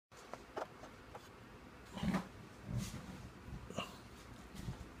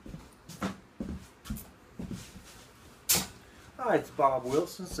Hi, it's Bob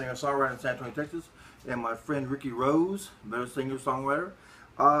Wilson, singer-songwriter in San Antonio, Texas, and my friend Ricky Rose, better singer-songwriter.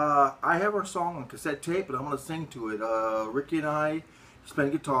 I have our song on cassette tape, and I'm going to sing to it. Ricky and I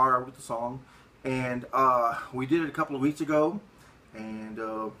playing guitar with the song, and we did it a couple of weeks ago, and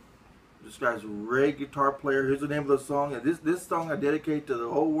this guy's a great guitar player. Here's the name of the song, and this song I dedicate to the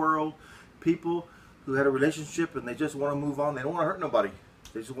whole world, people who had a relationship and they just want to move on. They don't want to hurt nobody.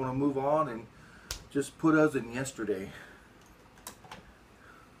 They just want to move on and just put us in yesterday.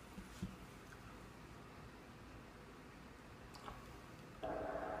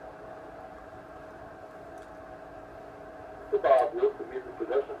 Bob Wilson, Music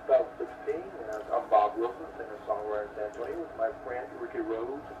Production, 2016, and I'm Bob Wilson, singer-songwriter in San Antonio, with my friend Ricky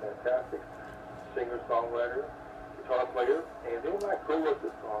Rose, a fantastic singer-songwriter, guitar player, and they and I co-wrote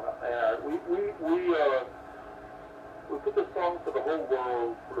this song. And we put this song for the whole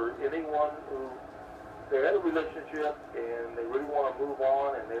world, for anyone who they had a relationship and they really want to move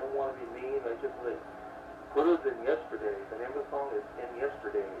on and they don't want to be mean. They just put us in yesterday. The name of the song is In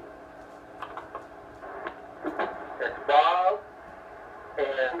Yesterday. It's Bob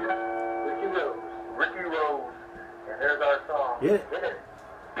and Ricky Rose, and there's our song. Yeah. Hit it.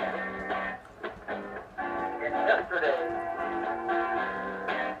 It's yesterday.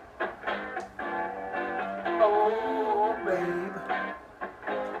 Oh, babe,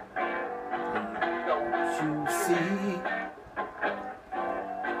 don't you see?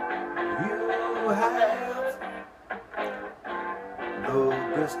 You have the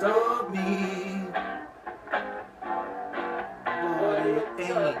best of me, but it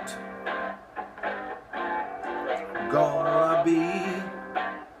ain't gonna be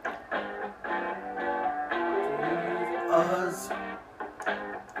us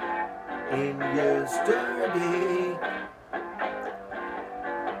in yesterday.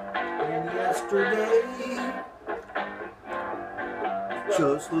 In yesterday,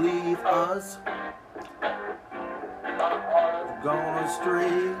 just leave us, gone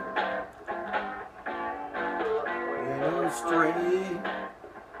astray, astray.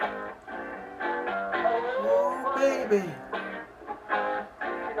 Oh, baby,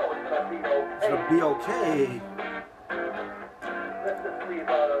 it's gonna be okay.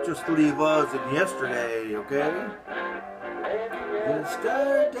 Just leave us in yesterday, okay?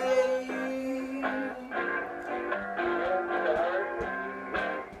 Yesterday.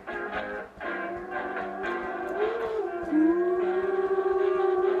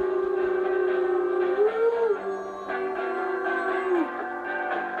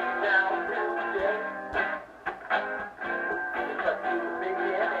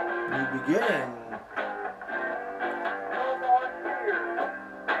 New beginning.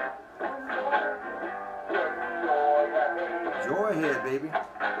 Joy ahead, baby. I'm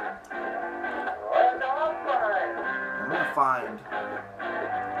gonna find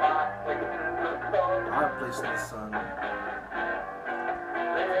our place in the sun.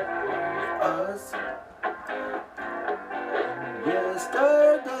 Us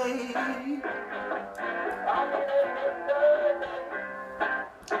yesterday.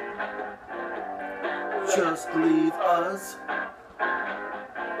 Just leave us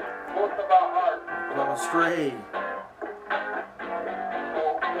gone astray.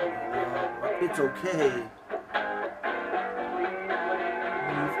 It's okay. Leave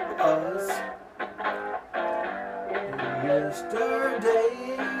us yesterday.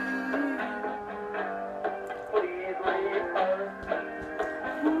 Please leave us.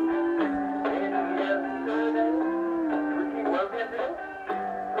 Ricky, love you, dude.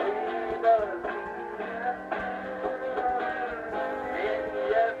 Leave us.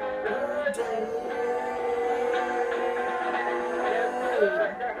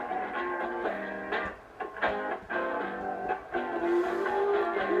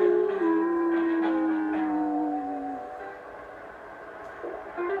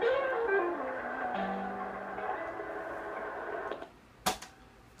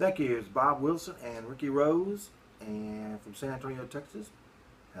 Thank you. It's Bob Wilson and Ricky Rose, and from San Antonio, Texas.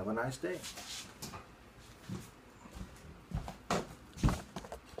 Have a nice day.